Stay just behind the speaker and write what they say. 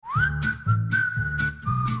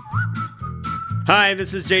Hi,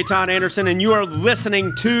 this is J. Todd Anderson, and you are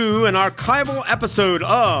listening to an archival episode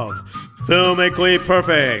of Filmically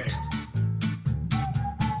Perfect.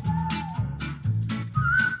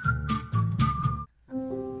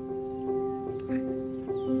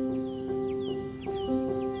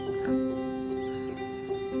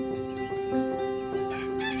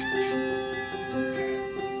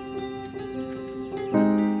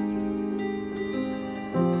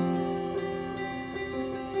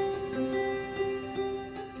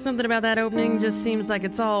 Something about that opening just seems like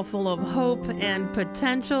it's all full of hope and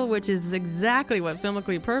potential, which is exactly what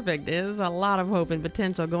Filmically Perfect is. A lot of hope and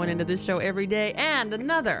potential going into this show every day, and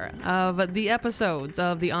another of the episodes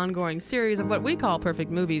of the ongoing series of what we call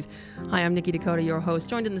Perfect Movies. Hi, I'm Nikki Dakota, your host,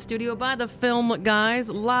 joined in the studio by the Film Guys,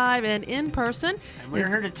 live and in person. And we're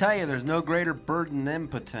here to tell you there's no greater burden than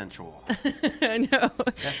potential. I know.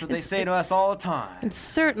 That's what they say to us all the time. And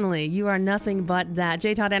certainly, you are nothing but that.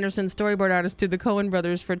 J. Todd Anderson, storyboard artist to the Coen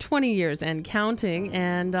brothers for 20 years and counting,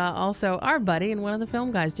 and also our buddy and one of the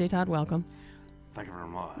Film Guys. J. Todd, welcome. Thank you very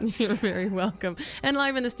much. You're very welcome. And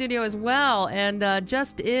live in the studio as well, and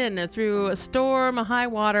just in through a storm, high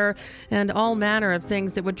water, and all manner of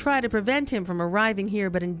things that would try to prevent him from arriving here.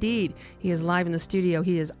 But indeed, he is live in the studio.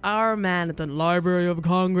 He is our man at the Library of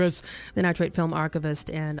Congress, the Nitrate Film Archivist,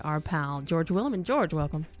 and our pal, George Williman. George,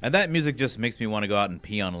 welcome. And that music just makes me want to go out and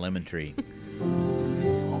pee on a lemon tree.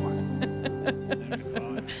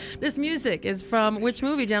 This music is from which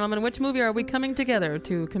movie, gentlemen? Which movie are we coming together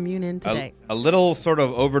to commune in today? A little sort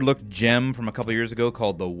of overlooked gem from a couple years ago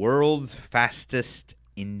called The World's Fastest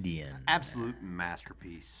Indian. Absolute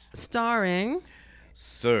masterpiece. Starring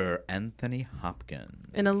Sir Anthony Hopkins.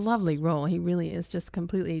 in a lovely role. He really is just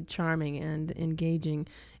completely charming and engaging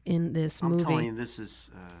in this movie. I'm telling you, this is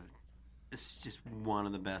just one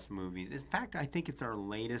of the best movies. In fact, I think it's our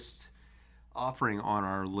latest offering on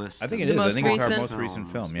our list. I think it is. I think it's our most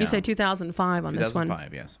recent film. Yeah. You say 2005 on this one.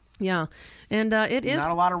 2005, yes. Yeah. And it is...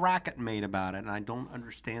 Not a lot of racket made about it, and I don't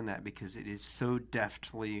understand that because it is so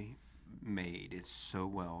deftly made. It's so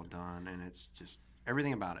well done, and it's just...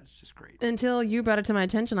 Everything about it is just great. Until you brought it to my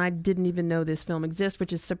attention, I didn't even know this film exists,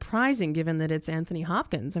 which is surprising given that it's Anthony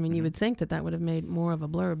Hopkins. I mean, you would think that that would have made more of a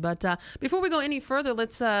blur. But before we go any further,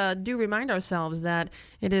 let's remind ourselves that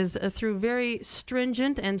it is through very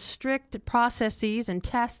stringent and strict processes and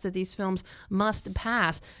tests that these films must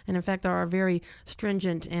pass. And in fact, there are very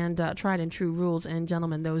stringent and tried and true rules. And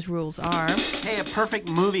gentlemen, those rules are... Hey, a perfect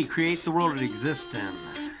movie creates the world it exists in.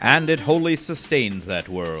 And it wholly sustains that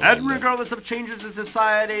world. And regardless of changes in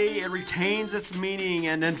society, it retains its meaning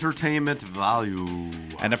and entertainment value.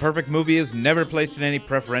 And a perfect movie is never placed in any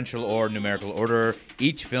preferential or numerical order.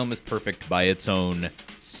 Each film is perfect by its own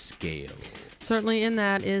scale. Certainly in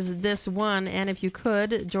that is this one. And if you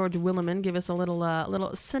could, George Williman, give us a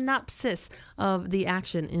little synopsis of the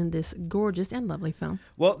action in this gorgeous and lovely film.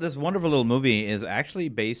 Well, this wonderful little movie is actually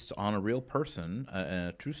based on a real person,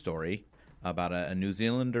 a true story, about a New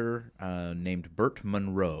Zealander named Bert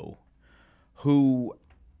Munro, who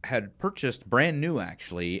had purchased, brand new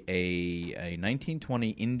actually, a 1920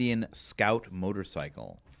 Indian Scout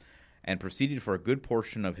motorcycle and proceeded for a good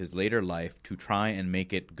portion of his later life to try and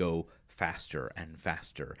make it go faster and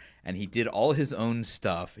faster. And he did all his own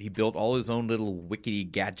stuff. He built all his own little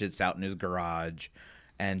wickety gadgets out in his garage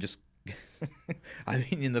and just, I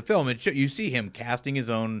mean, in the film, you see him casting his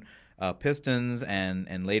own pistons,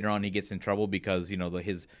 and later on he gets in trouble because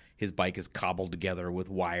his bike is cobbled together with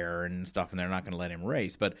wire and stuff, and they're not going to let him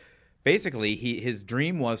race. But basically, his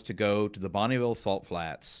dream was to go to the Bonneville Salt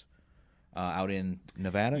Flats out in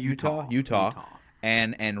Nevada, Utah,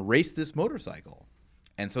 and race this motorcycle.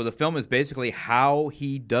 And so the film is basically how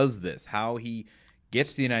he does this, how he gets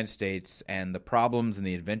to the United States, and the problems and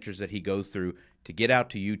the adventures that he goes through to get out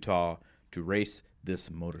to Utah to race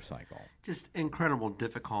this motorcycle. Just incredible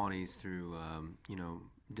difficulties through,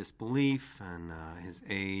 disbelief, and his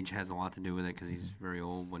age has a lot to do with it because he's very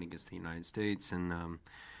old when he gets to the United States. And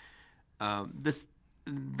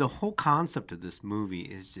the whole concept of this movie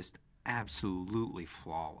is just absolutely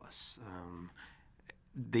flawless.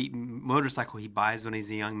 The motorcycle he buys when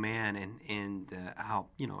he's a young man, and how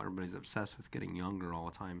everybody's obsessed with getting younger all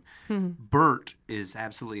the time. Mm-hmm. Bert is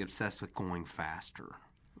absolutely obsessed with going faster.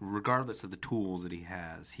 Regardless of the tools that he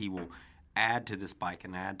has, he will add to this bike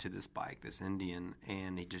and add to this bike, this Indian,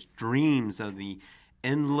 and he just dreams of the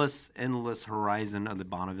endless horizon of the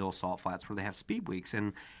Bonneville Salt Flats where they have speed weeks.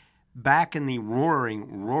 And back in the roaring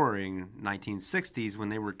 1960s, when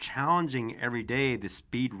they were challenging every day the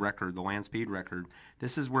speed record, the land speed record,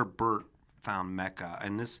 this is where Bert found Mecca.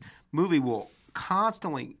 And this movie will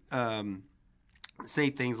constantly say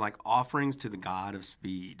things like offerings to the god of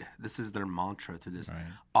speed. This is their mantra to this. Right.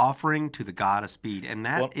 Offering to the god of speed. And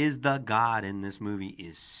that is Well- the god in this movie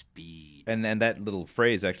is speed. And that little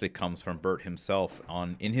phrase actually comes from Burt himself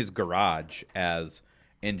in his garage as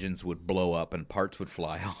engines would blow up and parts would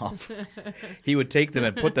fly off. He would take them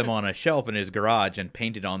and put them on a shelf in his garage, and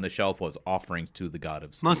painted on the shelf was offerings to the god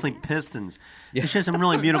of speed. Mostly pistons. It shows some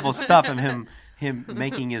really beautiful stuff of him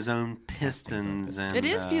making his own pistons. And It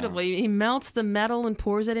is beautiful. He melts the metal and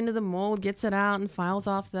pours it into the mold, gets it out, and files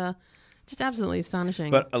off the. Just absolutely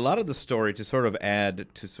astonishing. But a lot of the story to sort of add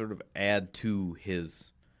to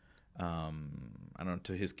his,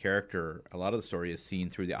 to his character. A lot of the story is seen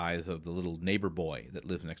through the eyes of the little neighbor boy that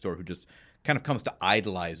lives next door, who just kind of comes to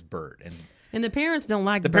idolize Burt. And the parents don't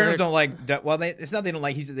like The Burt. parents don't like that. Well, it's not they don't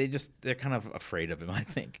like. They're kind of afraid of him, I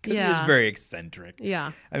think, because he is Yeah. very eccentric.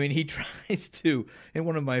 Yeah. I mean, he tries to. In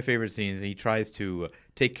one of my favorite scenes, he tries to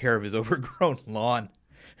take care of his overgrown lawn,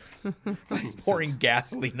 pouring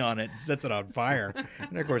gasoline on it, sets it on fire,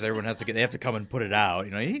 and of course, everyone they have to come and put it out.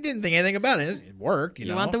 You know, he didn't think anything about it. It worked. You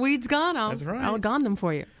know, want the weeds gone? That's right. I'll gone them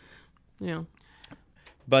for you. Yeah.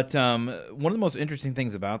 But one of the most interesting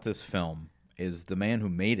things about this film is the man who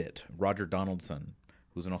made it, Roger Donaldson,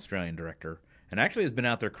 who's an Australian director, and actually has been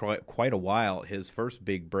out there quite a while. His first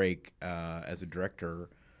big break as a director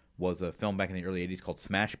was a film back in the early 80s called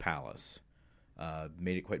Smash Palace.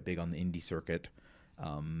 Made it quite big on the indie circuit,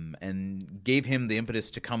 and gave him the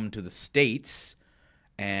impetus to come to the States,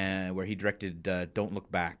 and where he directed Don't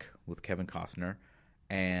Look Back with Kevin Costner,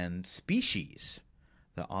 and Species,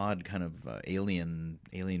 the odd kind of alien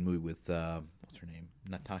movie with what's her name,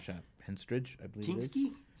 Natasha Henstridge, I believe. Kinski?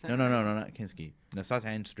 Is that No, not Kinski. Natasha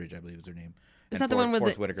Henstridge, I believe is her name. Is And that the one with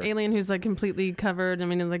Forrest the Whitaker. alien who's like completely covered? I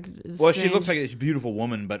mean, like. Well, she strange. looks like a beautiful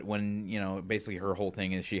woman, but when basically her whole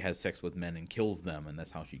thing is she has sex with men and kills them, and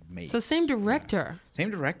that's how she mates. So same director. Same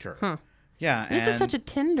director. Huh. Yeah. This is such a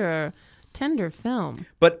tender film.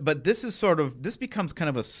 But this becomes kind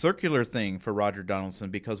of a circular thing for Roger Donaldson,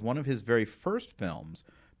 because one of his very first films,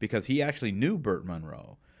 because he actually knew Burt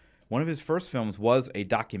Munro, one of his first films was a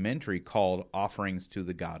documentary called Offerings to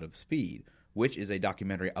the God of Speed, which is a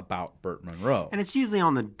documentary about Burt Munro. And it's usually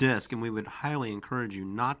on the disc, and we would highly encourage you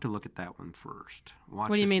not to look at that one first. Watch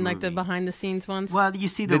What do you this mean, like the movie. behind-the-scenes ones? Well, you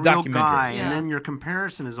see the real documentary. guy, Yeah. and then your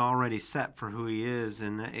comparison is already set for who he is,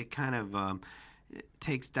 and it kind of it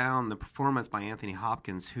takes down the performance by Anthony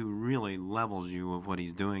Hopkins, who really levels you of what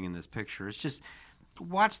he's doing in this picture. It's just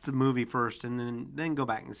watch the movie first, and then go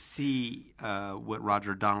back and see what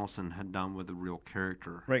Roger Donaldson had done with the real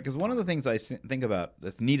character. Right, because one of the things I think about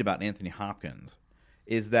that's neat about Anthony Hopkins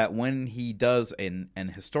is that when he does an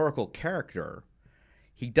historical character,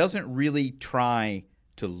 he doesn't really try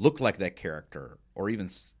to look like that character or even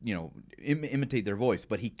imitate their voice,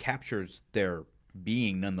 but he captures their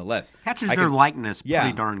being nonetheless. Captures I their can- likeness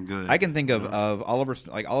pretty darn good. I can think of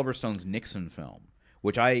Oliver Stone's Nixon film,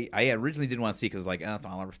 which I originally didn't want to see because it's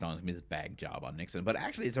Oliver Stone's gonna be this bag job on Nixon, but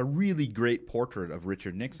actually it's a really great portrait of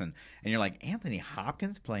Richard Nixon, and you're like, Anthony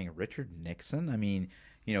Hopkins playing Richard Nixon? I mean,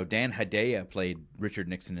 Dan Hedaya played Richard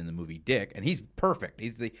Nixon in the movie Dick, and he's perfect.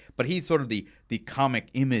 But he's sort of the comic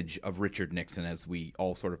image of Richard Nixon as we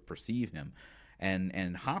all sort of perceive him.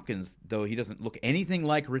 And Hopkins, though he doesn't look anything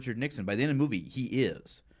like Richard Nixon, by the end of the movie, he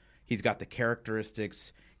is. He's got the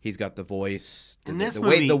characteristics. He's got the voice. In this the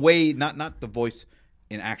movie- way, not the voice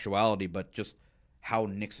in actuality, but just how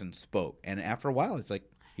Nixon spoke. And after a while, it's like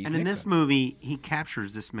he's And in Nixon. this movie, he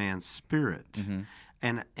captures this man's spirit Mm-hmm.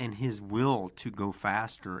 and his will to go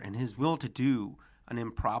faster, and his will to do an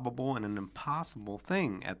improbable and an impossible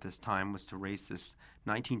thing at this time was to race this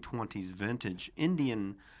 1920s vintage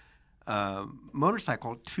Indian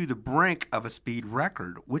motorcycle to the brink of a speed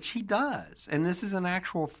record, which he does. And this is an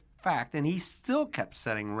actual fact. And he still kept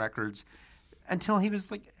setting records until he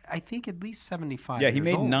was I think at least 75 Yeah, he years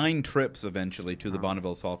made old. 9 trips eventually to the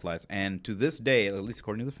Bonneville Salt Flats, and to this day, at least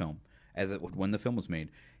according to the film, when the film was made,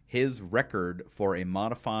 his record for a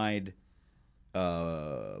modified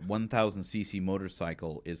 1,000cc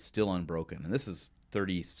motorcycle is still unbroken, and this is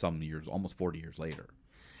 30-some years, almost 40 years later.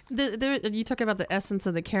 You talk about the essence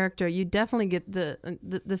of the character. You definitely get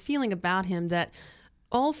the feeling about him that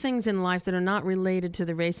all things in life that are not related to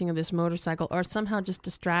the racing of this motorcycle are somehow just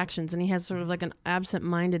distractions, and he has sort of like an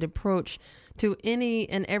absent-minded approach to any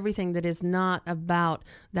and everything that is not about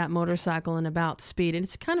that motorcycle and about speed. And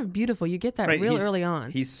it's kind of beautiful. You get that real early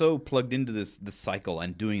on. He's so plugged into this cycle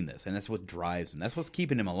and doing this, and that's what drives him. That's what's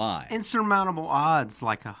keeping him alive. Insurmountable odds,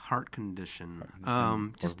 like a heart condition.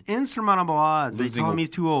 Just insurmountable odds. They tell him he's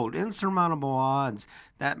too old. Insurmountable odds.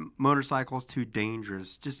 That motorcycle's too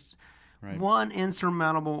dangerous. Just one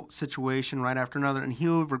insurmountable situation right after another, and he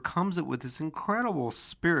overcomes it with this incredible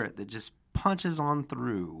spirit that just punches on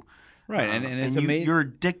through. Right, and it's amazing. You're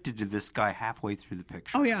addicted to this guy halfway through the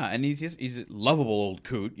picture. Oh yeah, and he's a lovable old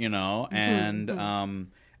coot, and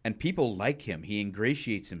people like him. He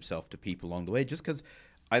ingratiates himself to people along the way, just because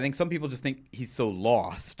I think some people just think he's so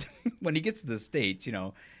lost when he gets to the States. He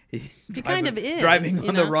kind of is driving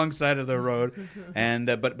on the wrong side of the road, and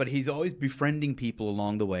but he's always befriending people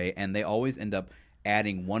along the way, and they always end up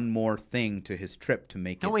adding one more thing to his trip to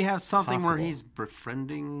make it Don't we have something possible. where he's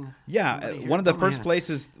befriending? Yeah, one of the first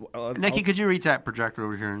places. Nikki, could you reach that projector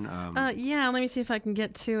over here? And, yeah, let me see if I can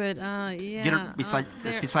get to it. Yeah. Get her beside,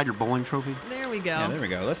 that's beside your bowling trophy. There we go. Yeah, there we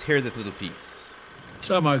go. Let's hear this little piece.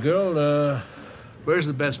 So, my girl, where's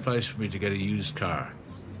the best place for me to get a used car?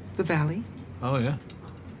 The Valley. Oh, yeah?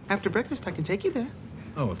 After breakfast, I can take you there.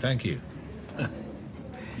 Oh, thank you. And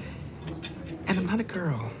I'm not a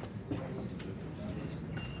girl.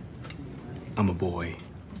 I'm a boy.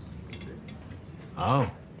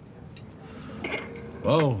 Oh.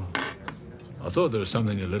 Well, I thought there was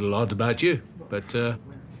something a little odd about you, but, yeah,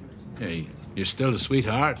 you're still a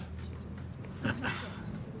sweetheart.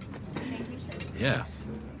 Yeah.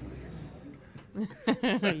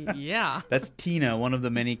 Yeah. That's Tina, one of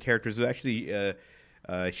the many characters who actually,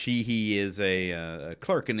 he is a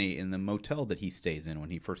clerk in the motel that he stays in when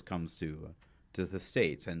he first comes to the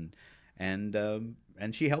States, and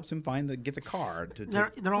she helps him get the car.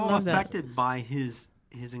 They're all affected by his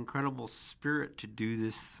incredible spirit to do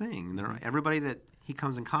this thing. Everybody that he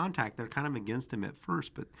comes in contact, they're kind of against him at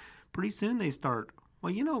first, but pretty soon they start.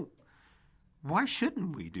 Well, why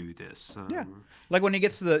shouldn't we do this? Yeah, like when he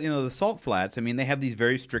gets to the salt flats. I mean, they have these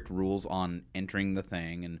very strict rules on entering the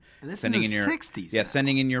thing and this sending in the your 60s. Yeah,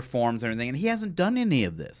 sending in your forms and everything. And he hasn't done any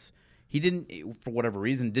of this. He didn't, for whatever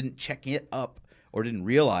reason, didn't check it up or didn't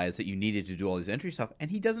realize that you needed to do all these entry stuff.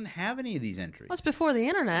 And he doesn't have any of these entries. Well, it's before the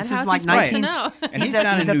internet. This How's is like he supposed 19 to know? And he's down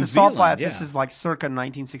at in the New Salt Zealand, Flats. yeah. This is like circa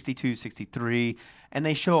 1962, 63. And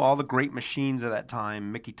they show all the great machines of that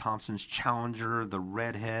time. Mickey Thompson's Challenger, the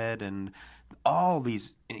Redhead, and all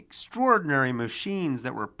these extraordinary machines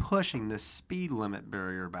that were pushing the speed limit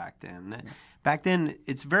barrier back then. Back then,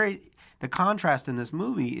 the contrast in this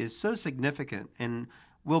movie is so significant. And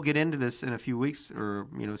we'll get into this in a few weeks or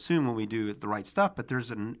soon when we do the right stuff, but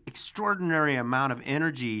there's an extraordinary amount of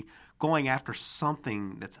energy going after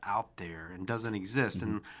something that's out there and doesn't exist.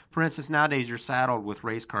 Mm-hmm. And for instance, nowadays you're saddled with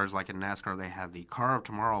race cars like in NASCAR. They have the Car of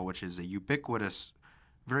Tomorrow, which is a ubiquitous,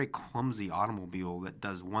 very clumsy automobile that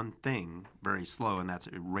does one thing very slow, and that's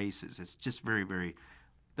it races. It's just very, very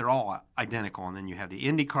 – they're all identical. And then you have the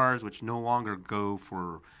Indy cars, which no longer go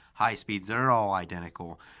for high speeds. They're all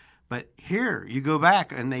identical. But here, you go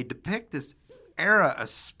back, and they depict this era of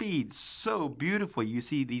speed so beautifully. You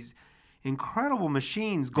see these incredible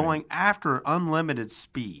machines going after unlimited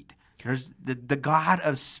speed. There's the god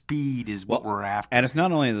of speed is what we're after. And it's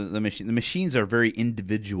not only the machine. The machines are very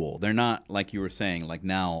individual. They're not like you were saying. Like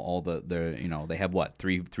now, all they have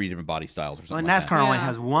three different body styles or something. Well, like NASCAR that. only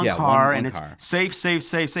has one car, and it's safe, safe,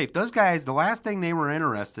 safe, safe. Those guys, the last thing they were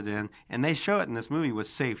interested in, and they show it in this movie, was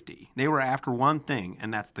safety. They were after one thing,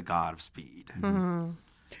 and that's the god of speed. Mm-hmm.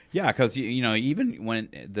 Yeah, because even when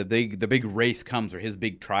the big race comes or his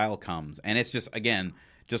big trial comes, and it's just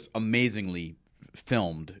amazingly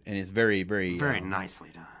filmed, and it's very, very, very nicely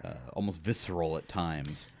done, almost visceral at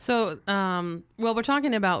times. So, we're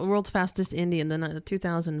talking about World's Fastest Indy in the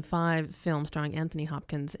 2005 film starring Anthony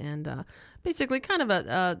Hopkins, and basically kind of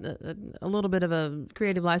a little bit of a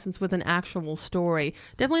creative license with an actual story.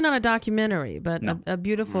 Definitely not a documentary, but a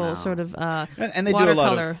beautiful sort of and they watercolor do a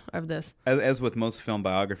lot of this. As with most film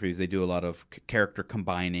biographies, they do a lot of character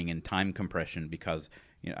combining and time compression because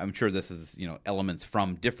I'm sure this is elements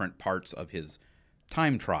from different parts of his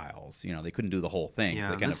time trials. They couldn't do the whole thing. Yeah,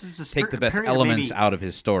 so they kind this of is take the best elements out of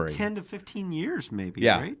his story. 10 to 15 years, maybe.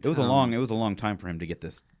 Yeah, right? it was a long time for him to get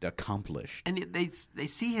this accomplished. And they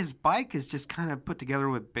see his bike is just kind of put together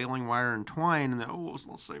with baling wire and twine, and it's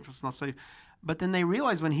not safe, it's not safe. But then they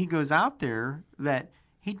realize when he goes out there that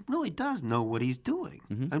he really does know what he's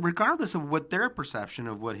doing, and regardless of what their perception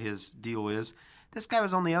of what his deal is. This guy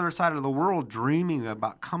was on the other side of the world dreaming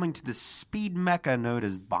about coming to the speed mecca known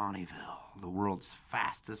as Bonneville. The world's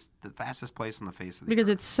the fastest place on the face of the earth. Because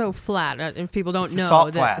it's so flat. If people don't know,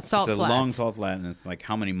 salt flats. Salt it's a flats. long salt flat, and it's like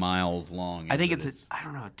how many miles long? I think it's a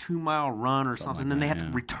 2-mile run or something. Then they have to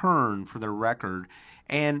return for their record.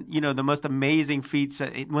 And the most amazing feats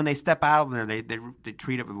when they step out of there, they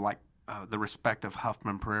treat it with like the respect of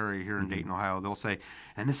Huffman Prairie here in Dayton, Ohio. They'll say,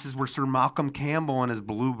 and this is where Sir Malcolm Campbell and his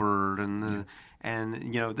Bluebird and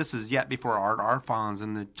this was yet before Art Arfons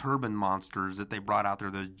and the Turbine Monsters that they brought out there,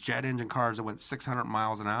 those jet engine cars that went 600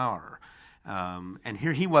 miles an hour. And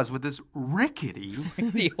here he was with this rickety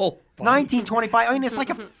The whole 1925. I mean, it's like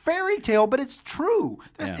a fairy tale, but it's true.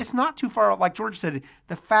 It's not too far. Like George said,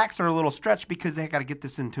 the facts are a little stretched because they got to get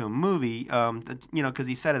this into a movie. Because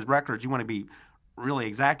he set his records. You want to be really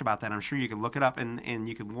exact about that. I'm sure you can look it up and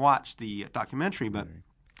you can watch the documentary. But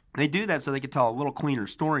they do that so they could tell a little cleaner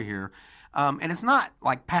story here. And it's not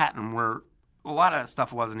like Patton, where a lot of that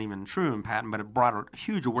stuff wasn't even true in Patton, but it brought a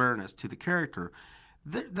huge awareness to the character.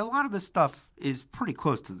 A lot of this stuff is pretty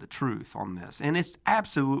close to the truth on this, and it's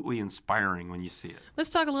absolutely inspiring when you see it. Let's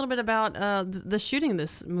talk a little bit about the shooting of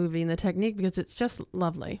this movie and the technique, because it's just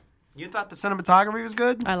lovely. You thought the cinematography was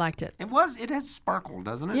good? I liked it. It was. It has sparkle,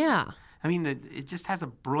 doesn't it? Yeah. I mean, it just has a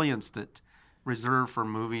brilliance that reserved for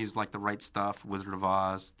movies like The Right Stuff, Wizard of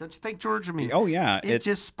Oz. Don't you think, George? I mean, Oh, yeah. it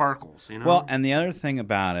just sparkles, Well, and the other thing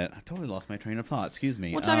about it, I totally lost my train of thought. Excuse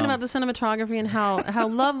me. We're talking about the cinematography and how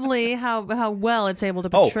lovely, how well it's able to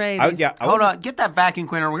portray these. Hold on. Get that vacuum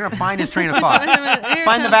cleaner. We're going to find his train of thought.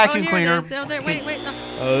 Find the vacuum cleaner.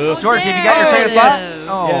 Wait. George, have you got your train of thought?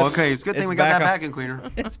 Oh, Yes. okay. It's a good thing It's we got back that on- vacuum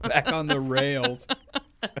cleaner. It's back on the rails.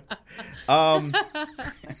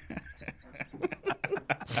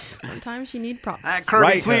 Sometimes you need props. That Kirby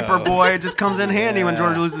Right, sweeper boy just comes in handy when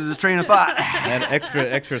George loses his train of thought. That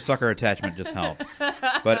extra sucker attachment just helps.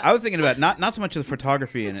 But I was thinking about not so much of the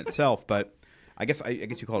photography in itself, but I guess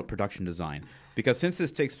you call it production design, because since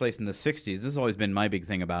this takes place in the 60s, this has always been my big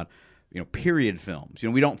thing about period films.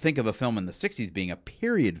 We don't think of a film in the 60s being a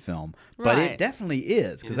period film, but Right. it definitely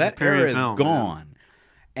is, because It is a that period era is film, gone.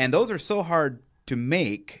 And those are so hard to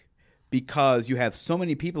make because you have so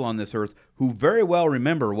many people on this earth who very well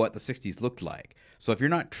remember what the 60s looked like. So if you're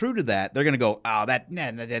not true to that, they're going to go, oh, that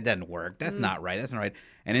doesn't work. That's not right. That's not right.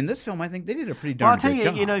 And in this film, I think they did a pretty darn Well, I'll tell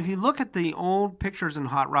good you, job. if you look at the old pictures in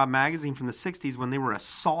Hot Rod magazine from the 60s when they were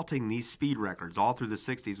assaulting these speed records all through the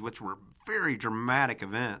 60s, which were very dramatic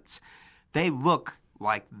events, they look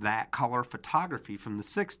like that color photography from the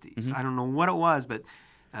 60s. Mm-hmm. I don't know what it was, but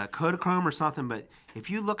Kodachrome or something, but if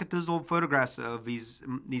you look at those old photographs of these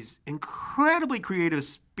incredibly creative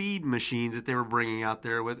speed machines that they were bringing out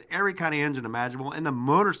there with every kind of engine imaginable and the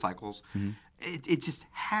motorcycles, it just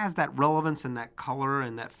has that relevance and that color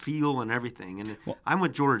and that feel and everything. And I'm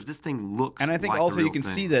with George. This thing looks And I think like the also you real can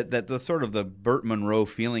thing. see that the sort of the Burt Munro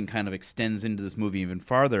feeling kind of extends into this movie even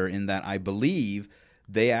farther, in that I believe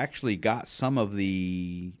they actually got some of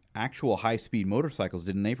the actual high-speed motorcycles,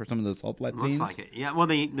 didn't they, for some of those salt-flat Looks scenes? like it. Yeah, well,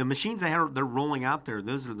 the machines they're rolling out there,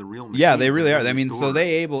 those are the real machines. Yeah, they really that are. I mean, so stored. they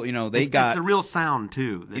able, they It's got the real sound,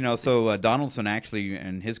 too. so Donaldson actually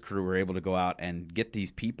and his crew were able to go out and get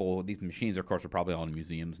these people, these machines, of course, are probably all in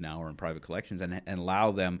museums now or in private collections, and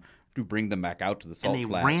allow them to bring them back out to the salt and they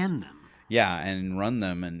flats. ran them. Yeah, and run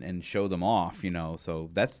them and show them off, So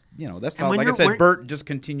that's that's And how, when like I you're- said, when- Burt just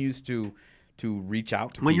continues to reach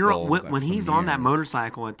out to When people. when he's from on the that years.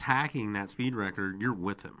 motorcycle attacking that speed record, you're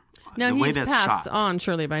with him. Now the way he's that's passed shot. on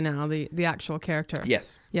surely by now, the actual character.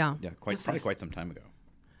 Yes. Yeah. Yeah, probably quite some time ago.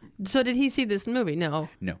 So did he see this movie? No.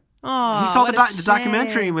 No. Oh, He saw what the a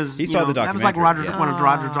documentary shame. was He you saw know, the that was like documentary, one of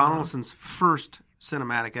Roger Donaldson's first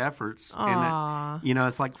cinematic efforts, Aw. and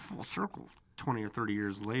it's like full circle 20 or 30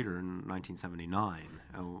 years later in 1979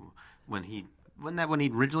 when he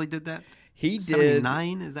originally did that. He did.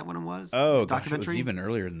 79, is that when it was? Oh, The gosh, it was documentary? even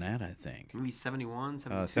earlier than that, I think. Maybe 71,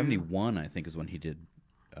 72? 71, I think, is when he did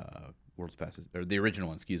World's Fastest, or the original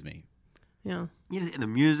one, excuse me. Yeah. The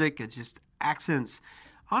music, it's just accents.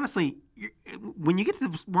 Honestly, when you get to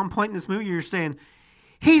this one point in this movie, you're saying,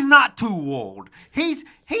 he's not too old. He's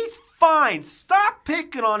fine. Stop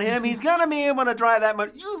picking on him. He's going to be able to drive that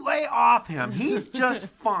much. You lay off him. He's just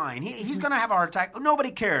fine. He's going to have a heart attack. Nobody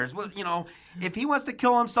cares. Well, if he wants to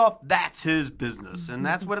kill himself, that's his business. And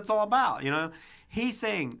that's what it's all about. He's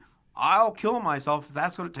saying, I'll kill myself if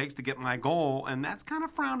that's what it takes to get my goal. And that's kind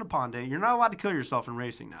of frowned upon, Dave. You're not allowed to kill yourself in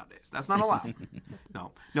racing nowadays. That's not allowed.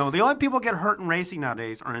 No. The only people who get hurt in racing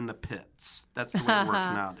nowadays are in the pits. That's the way it works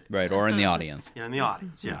nowadays. Right, or in the audience. Yeah, in the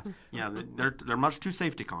audience. Yeah. They're much too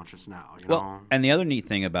safety conscious now. Well, and the other neat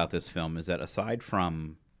thing about this film is that aside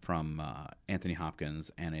from Anthony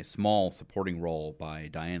Hopkins and a small supporting role by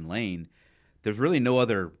Diane Lane, there's really no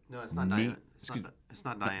other. No, it's not Diane. It's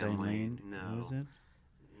not Diane Lane. No. What is it?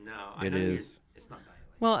 No, It is. It's not Diane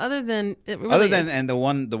Lane. Well, other than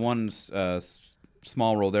The one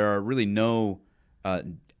small role, there are really no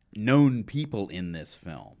known people in this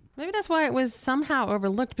film. Maybe that's why it was somehow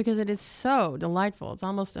overlooked, because it is so delightful. It's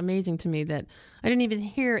almost amazing to me that I didn't even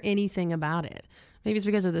hear anything about it. Maybe it's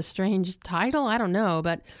because of the strange title. I don't know.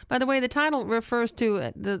 But by the way, the title refers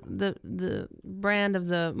to the brand of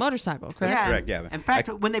the motorcycle, correct? Yeah, Correct, yeah. In fact,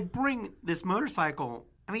 when they bring this motorcycle,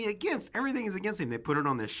 I mean, everything is against him. They put it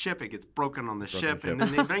on this ship. It gets broken on the ship. And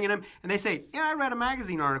then they bring it in. And they say, yeah, I read a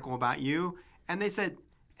magazine article about you. And they said,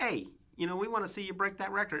 hey, we want to see you break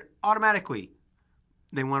that record. Automatically,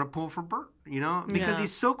 they want to pull for Burt, because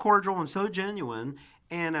he's so cordial and so genuine.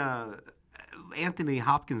 And Anthony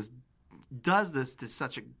Hopkins does this to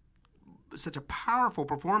such a powerful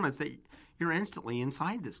performance that you're instantly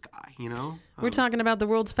inside this guy, We're talking about the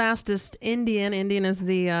world's fastest Indian. Indian is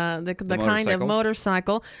the kind of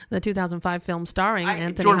motorcycle. The 2005 film starring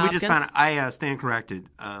Anthony Jordan, Hopkins. we just found out. I stand corrected.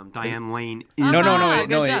 Diane Lane is... Oh, No,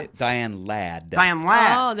 good job. Diane Ladd. Diane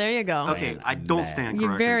Ladd. Oh, there you go. Okay, I don't stand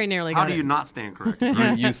corrected. You very nearly How got do it. you not stand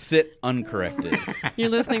corrected? You sit uncorrected. You're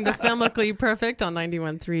listening to Filmically Perfect on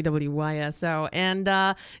 91.3 WYSO.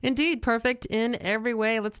 And indeed, perfect in every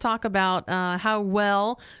way. Let's talk about how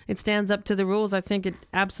well it stands up to the rules. I think it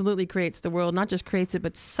absolutely creates the world. Not just creates it,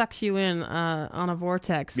 but sucks you in on a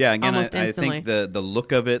vortex almost I instantly. think the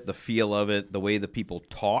look of it, the feel of it, the way the people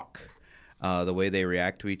talk, the way they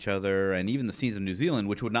react to each other, and even the scenes of New Zealand,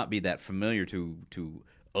 which would not be that familiar to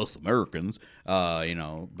us Americans,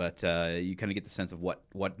 but you kind of get the sense of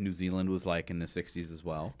what New Zealand was like in the 60s as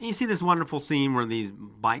well. And you see this wonderful scene where these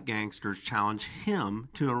bike gangsters challenge him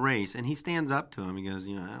to a race, and he stands up to him. He goes,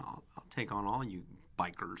 I'll take on all you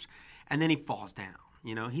bikers. And then he falls down.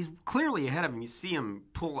 He's clearly ahead of him. You see him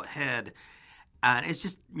pull ahead. And it's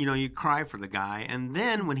just, you cry for the guy. And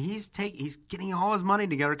then when he's getting all his money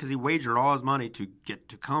together, because he wagered all his money to get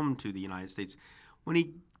to come to the United States. When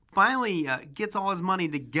he finally gets all his money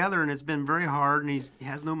together, and it's been very hard, and he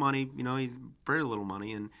has no money, he's very little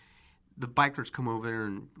money, and the bikers come over there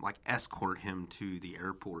and escort him to the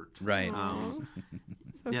airport. Right.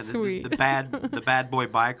 Sweet. The bad boy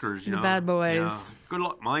bikers, The bad boys. Good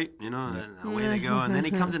luck, mate. And away they go. And then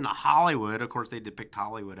he comes into Hollywood. Of course, they depict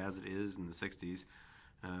Hollywood as it is in the 60s.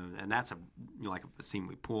 And that's the scene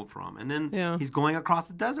we pulled from. And then he's going across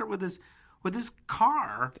the desert with this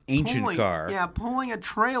car. Ancient car. Yeah, pulling a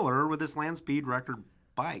trailer with this land speed record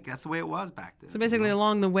bike. That's the way it was back then. So basically,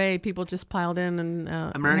 along the way, people just piled in and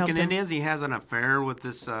American helped him. Indians. He has an affair with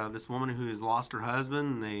this woman who has lost her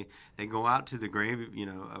husband. And they go out to the grave,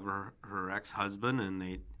 of her ex-husband, and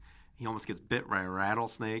he almost gets bit by a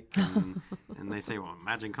rattlesnake. And, and they say, well,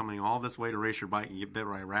 imagine coming all this way to race your bike and get bit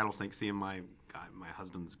by a rattlesnake, seeing my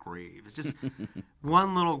husband's grave. It's just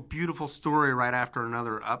one little beautiful story right after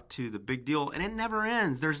another up to the big deal, and it never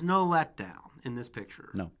ends. There's no letdown in this picture.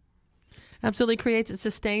 No. Absolutely creates it,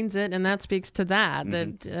 sustains it, and that speaks to that. Mm-hmm.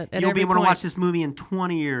 That at You'll every be able point, to watch this movie in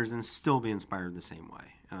 20 years and still be inspired the same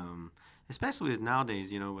way. Especially with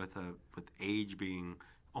nowadays, with age being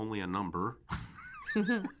only a number.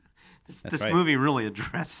 This right. movie really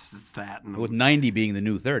addresses that. With 90 being the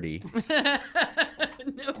new 30.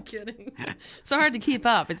 No kidding. So hard to keep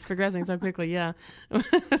up. It's progressing so quickly. Yeah.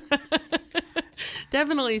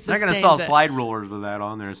 Definitely They're sustains going to sell it. slide rulers with that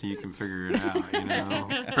on there so you can figure it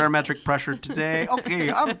out. Barometric pressure today. Okay,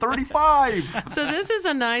 I'm 35. So this is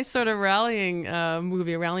a nice sort of rallying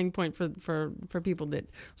movie, a rallying point for people that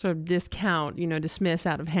sort of discount, dismiss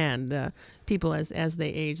out of hand people as they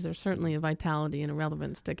age. There's certainly a vitality and a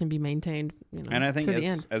relevance that can be maintained, And I think to the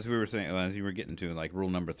end. as we were saying, as you were getting to rule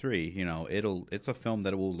number 3, it's a film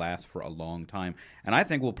that will last for a long time, and I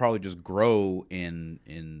think will probably just grow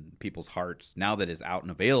in people's hearts now that it's out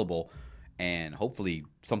and available, and hopefully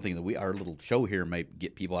something that our little show here might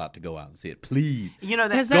get people out to go out and see it. Please,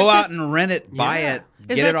 Has that go out just- and rent it, buy it,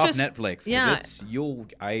 Is get that it off just- Netflix. 'Cause yeah.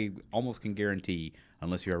 I almost can guarantee,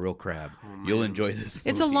 unless you're a real crab, you'll enjoy this movie.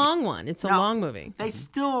 It's a long one. It's a Now, long movie. They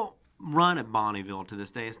still run at Bonneville to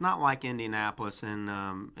this day. It's not like Indianapolis and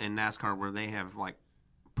NASCAR where they have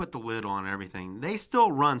put the lid on everything. They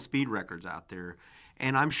still run speed records out there.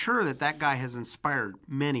 And I'm sure that guy has inspired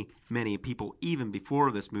many, many people, even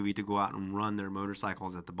before this movie, to go out and run their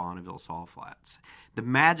motorcycles at the Bonneville Salt Flats. The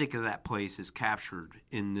magic of that place is captured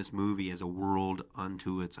in this movie as a world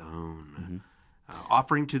unto its own,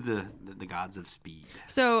 offering to the gods of speed.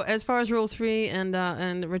 So as far as Rule 3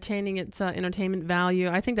 and retaining its entertainment value,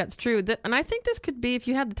 I think that's true. And I think this could be, if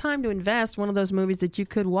you had the time to invest, one of those movies that you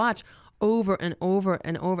could watch over and over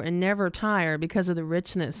and over and never tire because of the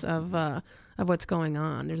richness of what's going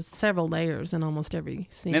on. There's several layers in almost every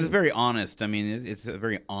scene. And it's very honest. I mean, it's a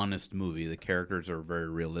very honest movie. The characters are very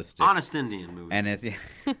realistic. Honest Indian movie. And it's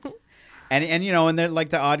and they're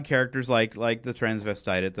like the odd characters, like the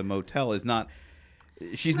transvestite at the motel is not.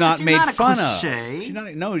 she's Well, not she's made not a fun cliche. of. She's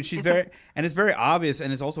not. No, she's It's very, and it's very obvious,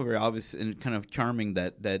 and it's also very obvious and kind of charming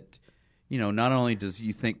that not only does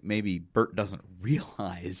you think maybe Bert doesn't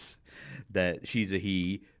realize that she's a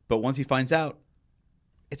he, but once he finds out,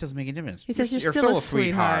 it doesn't make any difference. He says, "You're still a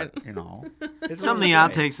sweetheart." It's Some of really the great.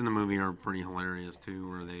 outtakes in the movie are pretty hilarious too,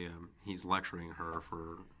 where he's lecturing her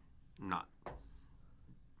for not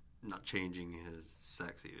changing his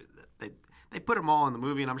sex. They put them all in the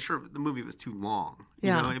movie, and I'm sure if the movie was too long.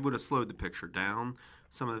 Yeah. It would have slowed the picture down.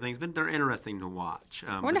 Some of the things, but they're interesting to watch.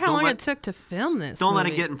 I wonder how long it took to film this. Don't let it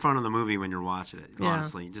movie. get in front of the movie when you're watching it. Yeah.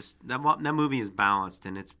 Honestly, just that movie is balanced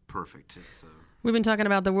and it's perfect. It's We've been talking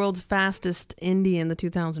about The World's Fastest Indian, the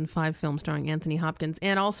 2005 film starring Anthony Hopkins.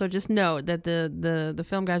 And also just note that the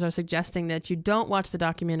film guys are suggesting that you don't watch the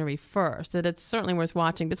documentary first, that it's certainly worth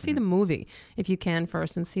watching, but see the movie if you can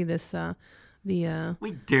first and see this.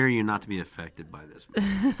 we dare you not to be affected by this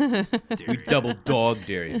movie. Just dare We you. double dog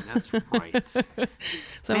dare you. That's right.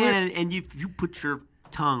 So Man, and you put your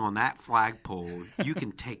tongue on that flagpole, you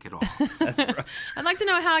can take it off. I'd like to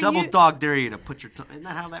know how Double you... dog dare you to put your tongue. Isn't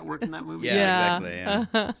that how that worked in that movie? Yeah. Exactly,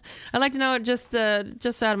 yeah. I'd like to know, just out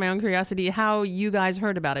of my own curiosity, how you guys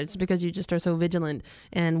heard about it. It's because you just are so vigilant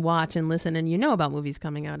and watch and listen and you know about movies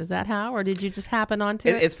coming out. Is that how? Or did you just happen onto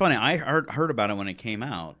it? It's funny. I heard about it when it came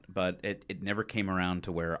out, but it never came around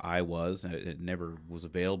to where I was. It never was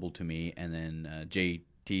available to me. And then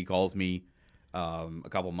JT calls me a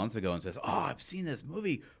couple months ago and says, "Oh, I've seen this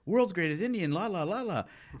movie, World's Greatest Indian, la la la la,"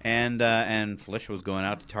 and Flish was going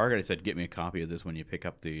out to Target. I said, "Get me a copy of this when you pick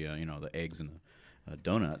up the the eggs and the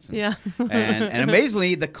donuts." And, Yeah. and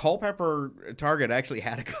amazingly, the Culpeper Target actually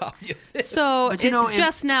had a copy of this. So But it's you know, in-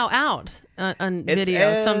 just now out on It's-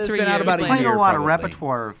 video some it's 3 been out years about a later. Played year, a lot of probably.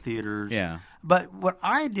 repertoire theaters. Yeah. But what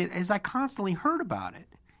I did is I constantly heard about it.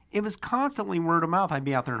 It was constantly word of mouth. I'd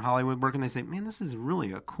be out there in Hollywood working. They'd say, "Man, this is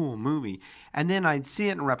really a cool movie." And then I'd see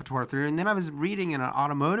it in repertoire theater. And then I was reading in an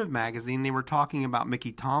automotive magazine. They were talking about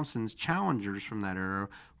Mickey Thompson's Challengers from that era,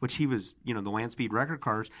 which he was, the land speed record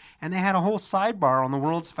cars. And they had a whole sidebar on the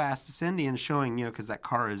World's Fastest Indian showing, because that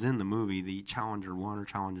car is in the movie, the Challenger 1 or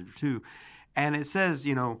Challenger 2. And it says,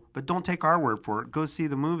 but don't take our word for it. Go see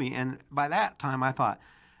the movie. And by that time, I thought,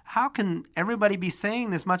 how can everybody be saying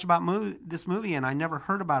this much about this movie, and I never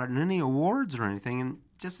heard about it in any awards or anything? And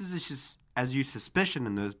just as you suspicion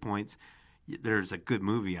in those points, there's a good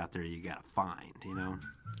movie out there you got to find,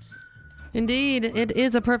 Indeed, it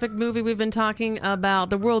is a perfect movie. We've been talking about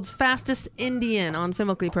The World's Fastest Indian on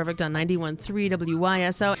Filmically Perfect on 91.3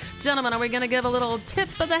 WYSO. Gentlemen, are we going to give a little tip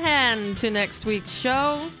of the hand to next week's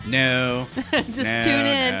show? No. Just No, tune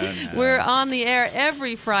in. no, no. We're on the air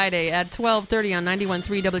every Friday at 12:30 on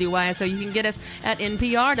 91.3 WYSO. You can get us at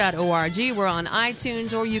npr.org. We're on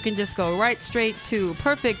iTunes, or you can just go right straight to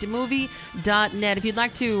perfectmovie.net. If you'd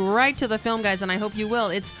like to write to the film guys, and I hope you will,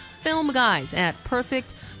 it's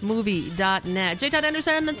filmguys@perfectmovie.net. J. Todd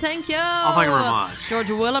Anderson, thank you. Oh, thank you very much. George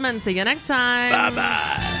Williman, see you next time.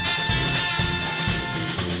 Bye-bye.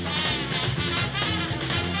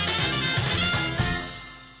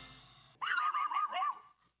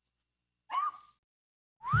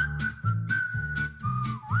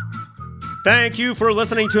 Thank you for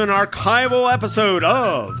listening to an archival episode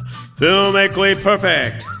of Filmically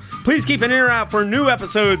Perfect. Please keep an ear out for new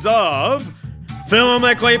episodes of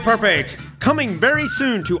Filmically Perfect, coming very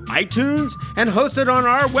soon to iTunes and hosted on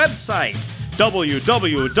our website,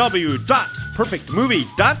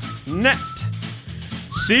 www.perfectmovie.net.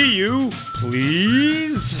 See you,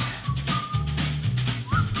 please.